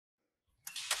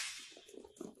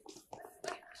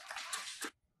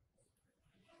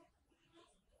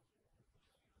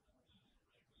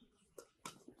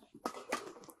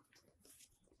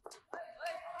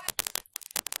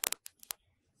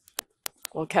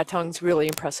Well, Katethong's really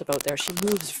impressive out there. She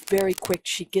moves very quick.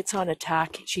 She gets on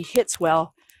attack. She hits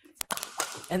well.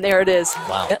 And there it is.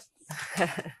 Wow.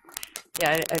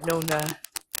 Yeah, I've known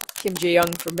Kim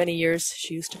Jae-young for many years.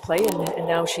 She used to play, and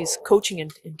now she's coaching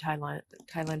in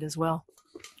Thailand as well.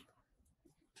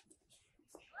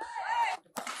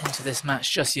 Into this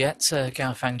match just yet,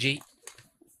 GAO Fang Jie.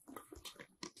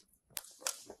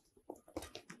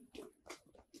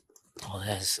 Oh,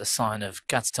 there's a sign of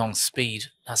Katethong's speed.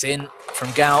 That's in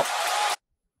from GAO.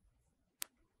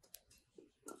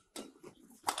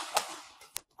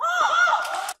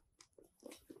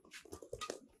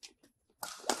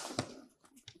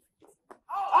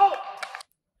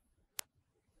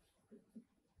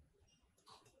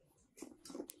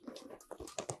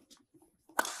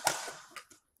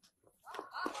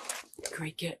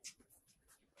 Great get.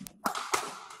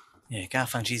 Yeah, GAO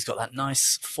Fang Jie's got that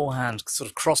nice forehand sort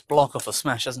of cross block off a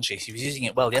smash, hasn't she? She was using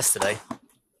it well yesterday.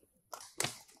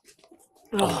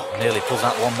 Oh, nearly pulls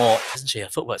out one more, isn't she? Her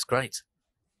footwork's great.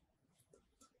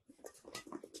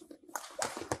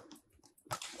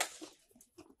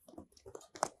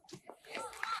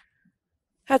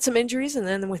 Had some injuries, and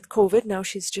then with COVID, now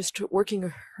she's just working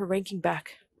her ranking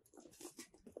back.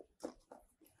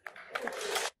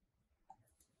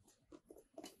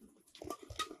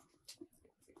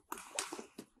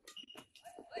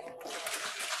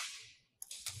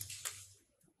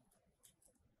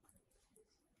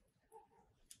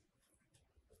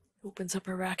 Opens up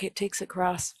her racket, takes it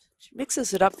across. She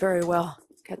mixes it up very well,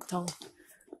 Katethong.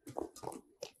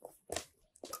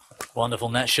 Wonderful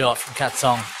net shot from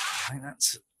Katethong. I think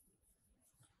that's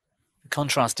the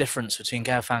contrast difference between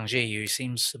GAO Fang Jie, who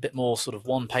seems a bit more sort of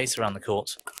one pace around the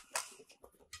court.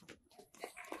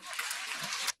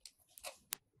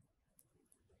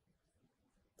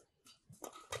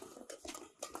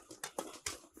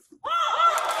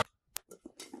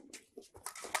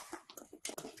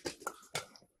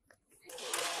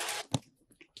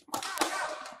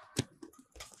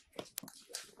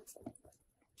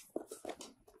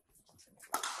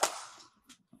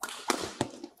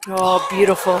 Oh,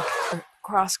 beautiful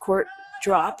cross-court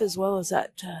drop as well as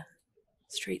that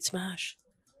straight smash.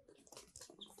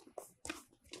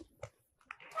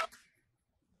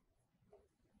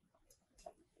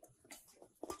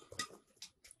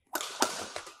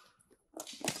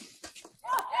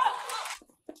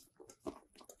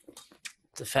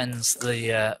 Defends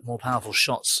the more powerful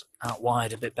shots out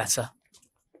wide a bit better.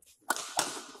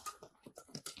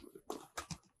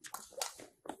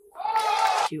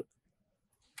 Cute.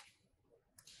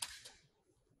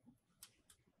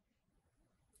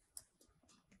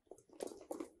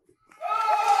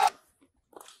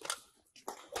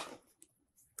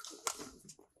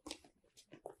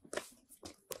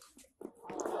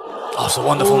 Oh, it's a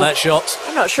wonderful net shot.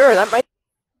 I'm not sure. That might.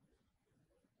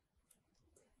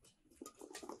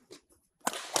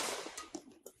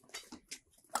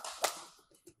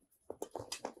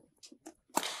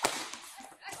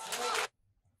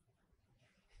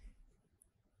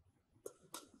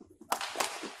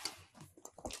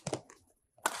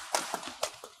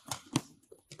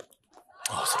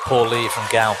 Oh, it's a poor lead from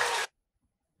GAO.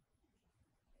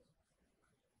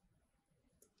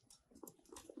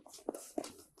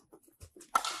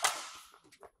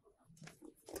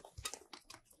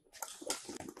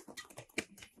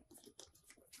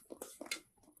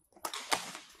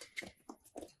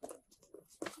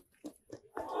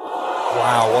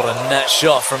 Wow, what a net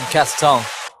shot from Katethong.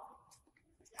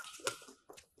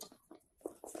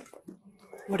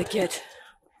 What a get.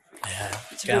 Yeah,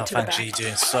 GAO Fang Jie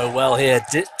doing so well here,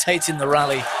 dictating the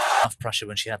rally. Enough pressure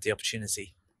when she had the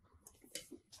opportunity.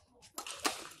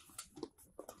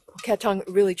 Katethong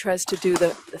really tries to do the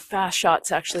fast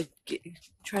shots, actually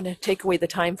trying to take away the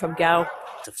time from GAO.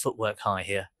 The footwork high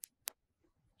here.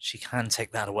 She can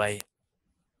take that away.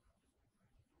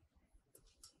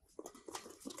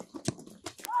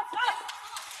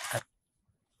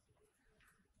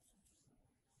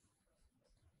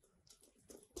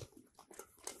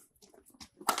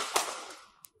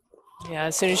 Yeah,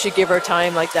 as soon as you give her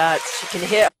time like that, she can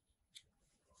hit.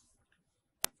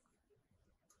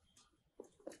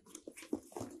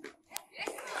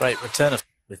 Great return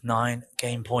with 9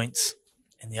 game points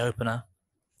in the opener.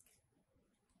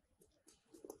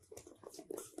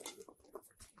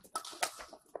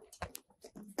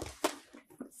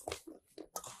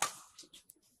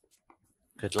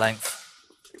 Good length.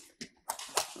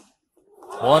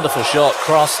 Wonderful shot,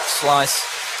 cross, slice.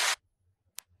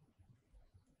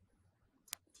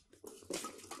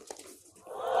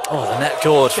 Oh, the net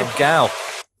gorge from GAO.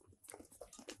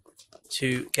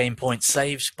 2 game points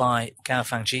saved by GAO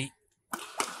Fang Jie.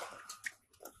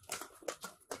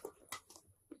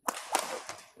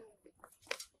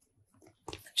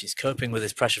 She's coping with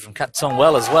this pressure from KATETHONG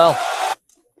well as well.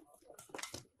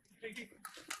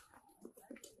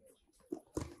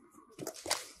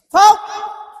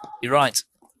 You're right.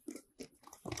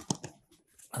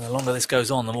 And the longer this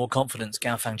goes on, the more confidence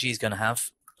GAO Fang Jie is going to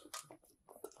have.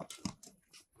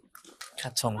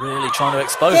 KATETHONG really trying to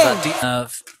expose that deep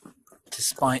nerve,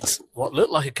 despite what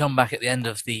looked like a comeback at the end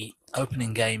of the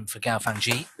opening game for GAO Fang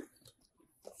Jie.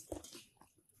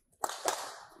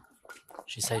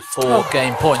 She saved 4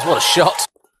 game points. What a shot!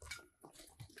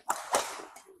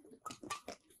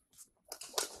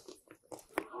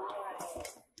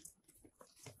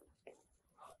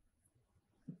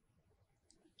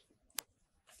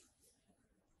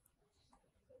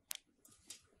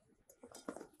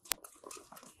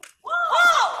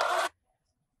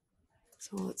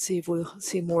 So let's see if we'll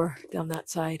see more down that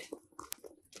side.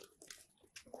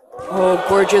 Oh,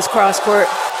 gorgeous cross court.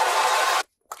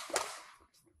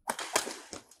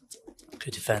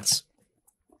 Good defense.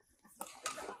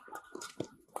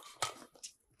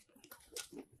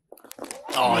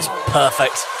 Oh, it's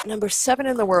perfect. Number 7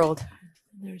 in the world.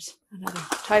 There's another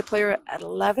Thai player at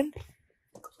 11.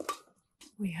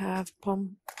 We have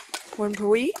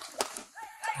Pornpui.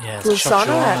 Yeah,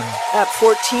 Lusana at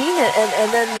 14,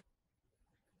 and then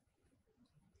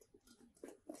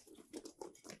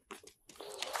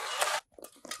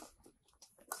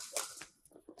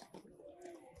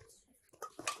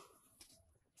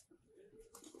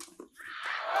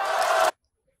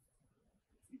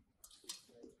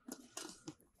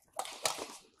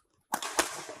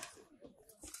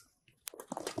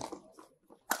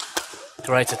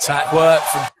great attack work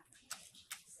from.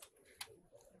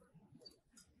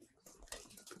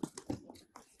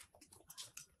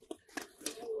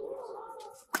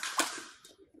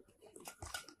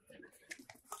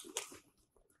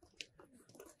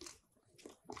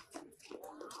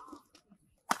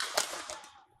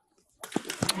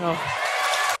 oh.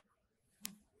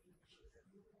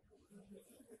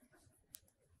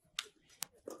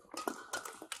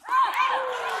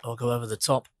 I'll go over the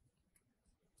top.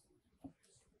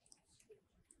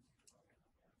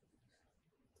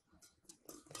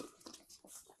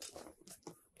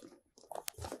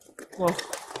 Whoa. Good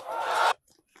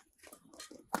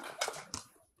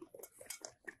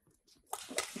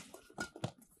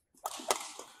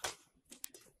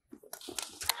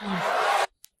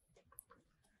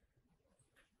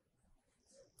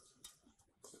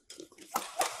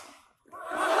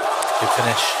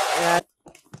finish. Yeah.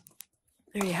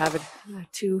 There you have it.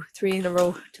 2, 3 in a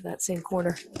row to that same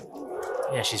corner.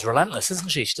 Yeah, she's relentless,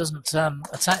 isn't she? She doesn't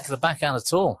attack the backhand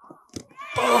at all.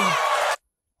 Oh.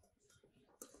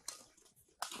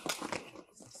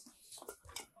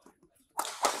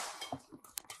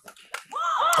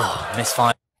 Oh,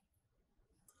 misfire.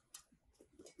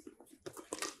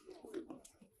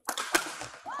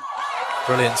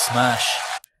 Brilliant smash.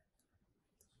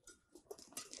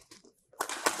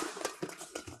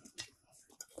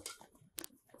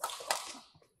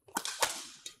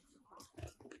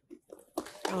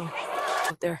 Oh,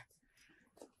 out there.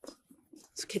 I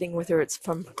was kidding with her. It's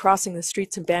from crossing the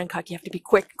streets in Bangkok. You have to be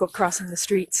quick, go crossing the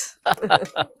streets.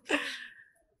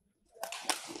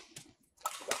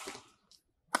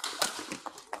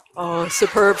 Oh,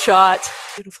 superb shot.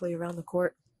 Beautifully around the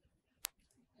court.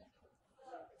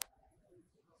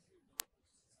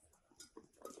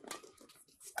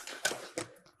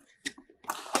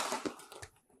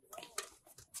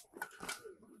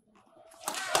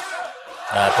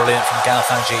 Brilliant from GAO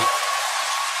Fang Jie.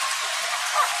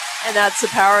 And that's the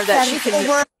power that she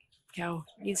can. GAO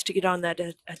needs to get on that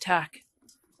attack.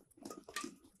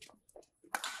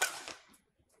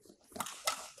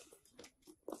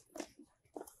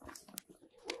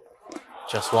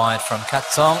 Just wide from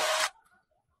KATETHONG.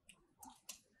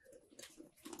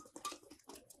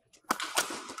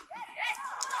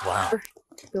 Wow.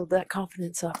 Build that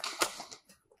confidence up.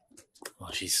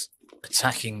 Well, she's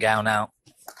attacking GAO now.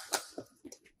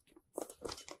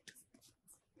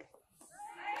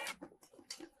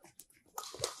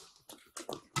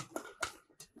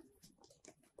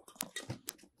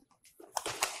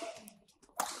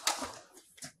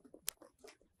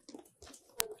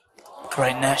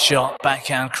 Great net shot,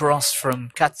 backhand cross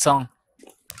from KATETHONG.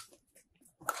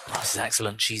 Oh, this is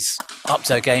excellent. She's upped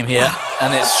her game here,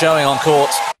 and it's showing on court.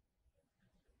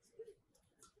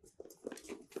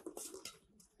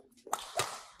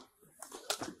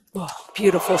 Oh,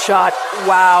 beautiful shot.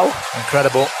 Wow.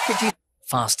 Incredible. Could you?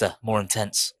 Faster, more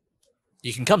intense.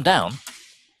 You can come down,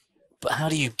 but how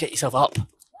do you get yourself up?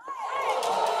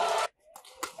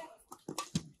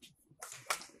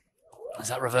 There's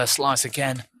that reverse slice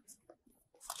again.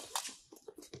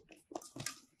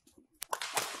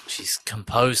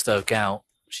 composed though, Gao.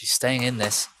 She's staying in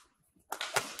this.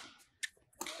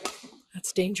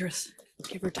 That's dangerous.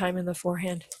 Give her time in the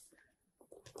forehand.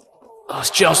 Oh, it's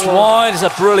just wide. It's a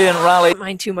brilliant rally. Don't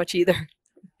mind too much either.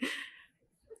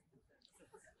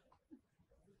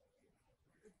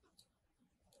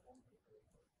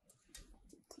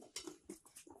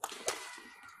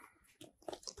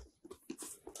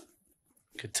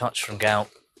 Good touch from Gao.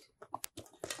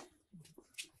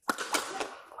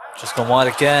 Just gone wide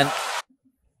again.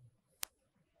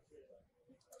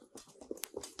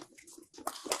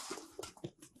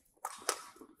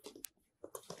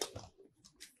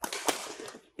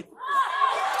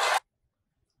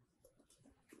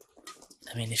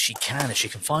 I mean, if she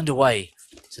can find a way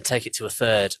to take it to a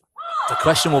third, the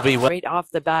question will be right off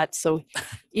the bat. So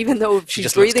even though she she's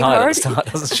just looks breathing tired hard, at the start,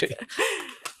 doesn't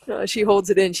she? she holds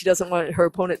it in. She doesn't want her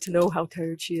opponent to know how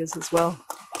tired she is as well.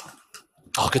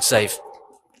 Oh, good save.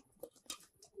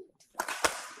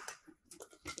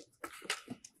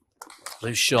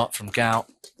 Loose shot from Gao.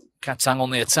 Katang on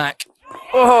the attack.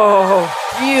 Oh,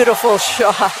 beautiful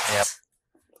shot. Yep.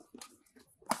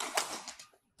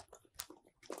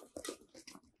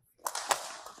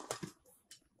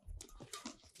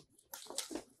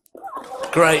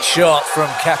 Great shot from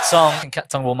Katong. And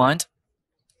Katong will mind.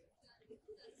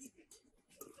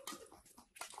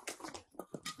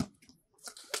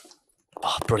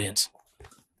 Oh, brilliant.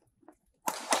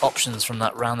 Options from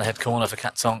that round the head corner for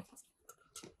Katong.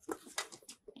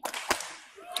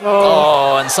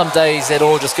 Oh, and some days it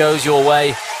all just goes your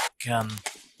way.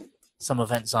 Some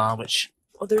events are, which...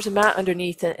 Well, there's a mat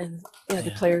underneath it, and yeah,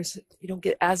 the players, you don't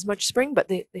get as much spring, but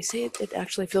they say it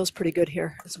actually feels pretty good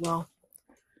here as well.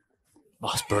 Oh,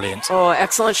 it's brilliant. Oh,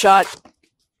 excellent shot.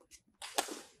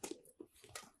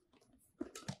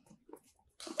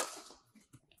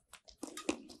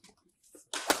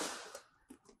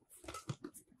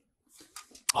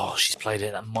 Oh, she's played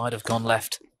it. That might have gone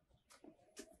left.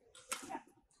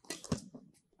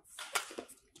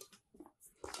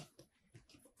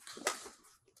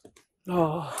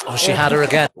 Oh, she had her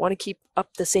again. Want to keep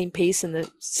up the same pace and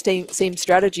the same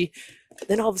strategy.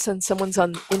 Then all of a sudden someone's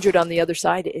injured on the other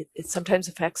side. It sometimes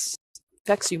affects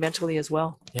you mentally as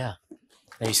well. Yeah.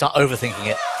 You start overthinking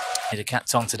it. Hit a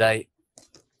Katong today.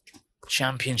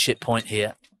 Championship point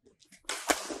here.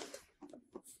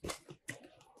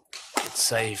 Good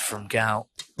save from Gao.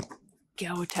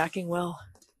 Gao attacking well.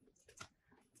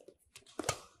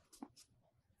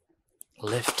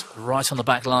 Lift right on the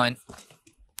back line.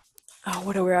 Oh,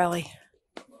 what a rally.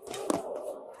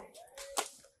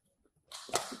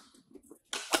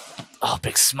 Oh,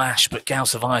 big smash, but Gao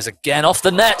survives again off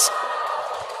the net.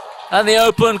 And the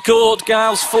open court,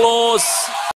 Gao's floors.